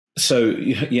So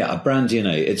yeah, a brand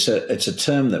DNA. It's a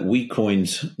term that we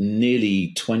coined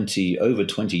nearly over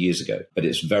 20 years ago, but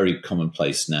it's very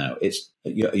commonplace now. It's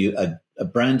a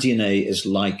brand DNA is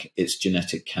like its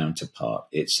genetic counterpart.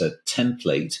 It's a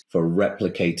template for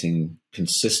replicating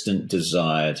consistent,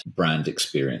 desired brand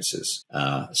experiences.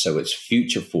 So it's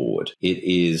future forward. It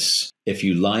is, if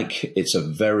you like, it's a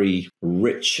very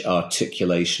rich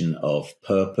articulation of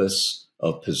purpose,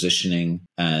 of positioning,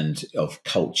 and of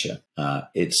culture.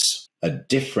 It's a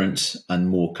different and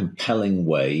more compelling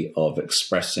way of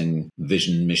expressing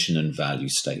vision, mission, and value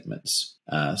statements.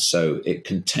 So it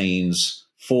contains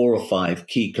 4 or 5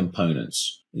 key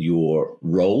components: your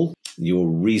role, your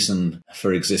reason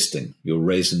for existing, your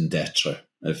raison d'etre,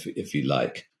 if you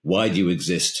like. Why do you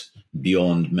exist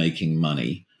beyond making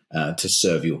money to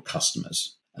serve your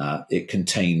customers? It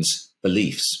contains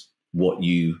beliefs, what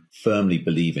you firmly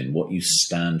believe in, what you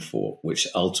stand for, which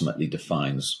ultimately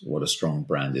defines what a strong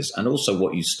brand is, and also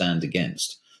what you stand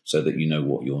against so that you know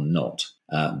what you're not.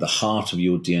 The heart of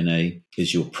your DNA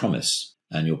is your promise,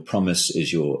 and your promise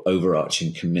is your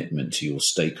overarching commitment to your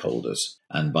stakeholders.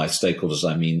 And by stakeholders,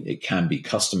 I mean it can be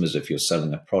customers if you're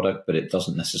selling a product, but it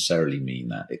doesn't necessarily mean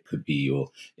that. It could be your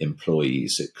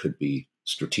employees, it could be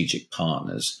strategic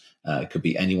partners, it could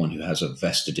be anyone who has a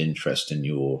vested interest in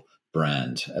your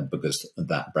brand, because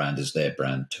that brand is their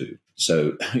brand too.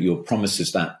 So your promise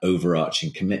is that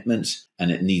overarching commitment,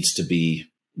 and it needs to be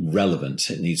relevant.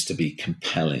 It needs to be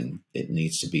compelling. It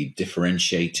needs to be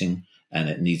differentiating, and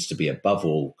it needs to be, above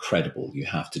all, credible. You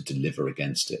have to deliver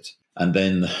against it. And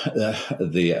then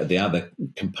the other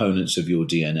components of your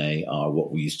DNA are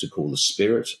what we used to call the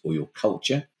spirit, or your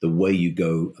culture, the way you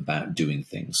go about doing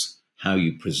things, how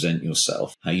you present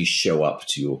yourself, how you show up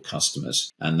to your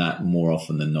customers. And that, more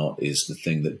often than not, is the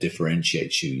thing that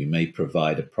differentiates you. You may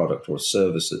provide a product or a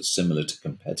service that's similar to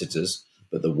competitors,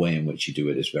 but the way in which you do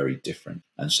it is very different.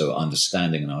 And so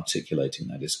understanding and articulating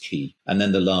that is key. And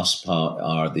then the last part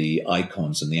are the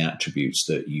icons and the attributes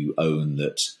that you own,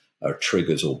 that are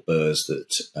triggers or burrs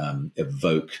that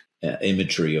evoke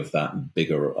imagery of that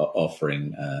bigger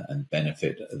offering and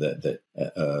benefit that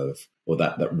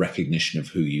recognition of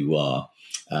who you are,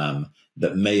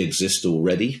 that may exist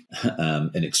already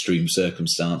in extreme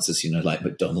circumstances, like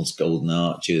McDonald's golden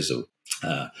arches or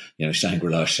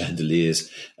Shangri-La chandeliers.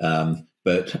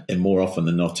 But more often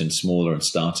than not, in smaller and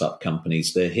startup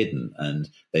companies, they're hidden, and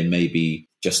they may be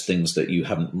just things that you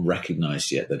haven't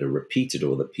recognized yet that are repeated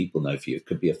or that people know for you. It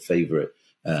could be a favorite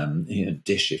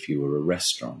dish if you were a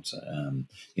restaurant.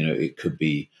 It could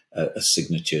be a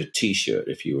signature T-shirt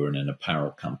if you were in an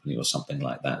apparel company or something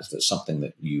like that. That's something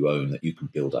that you own that you can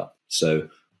build up. So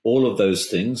all of those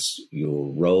things,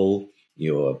 your role,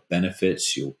 your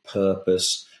benefits, your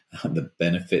purpose, the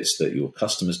benefits that your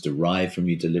customers derive from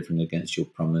you delivering against your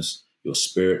promise, your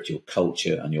spirit, your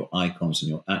culture, and your icons and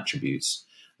your attributes,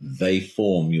 they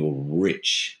form your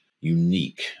rich,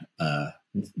 unique,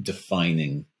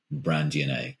 defining brand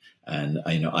DNA. And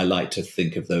I like to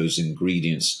think of those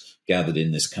ingredients gathered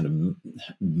in this kind of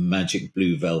magic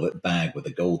blue velvet bag with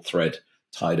a gold thread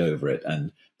tied over it,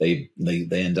 and they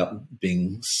end up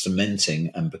being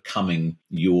cementing and becoming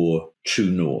your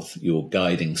true north, your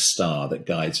guiding star that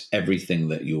guides everything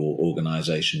that your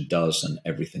organization does and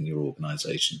everything your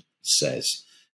organization says.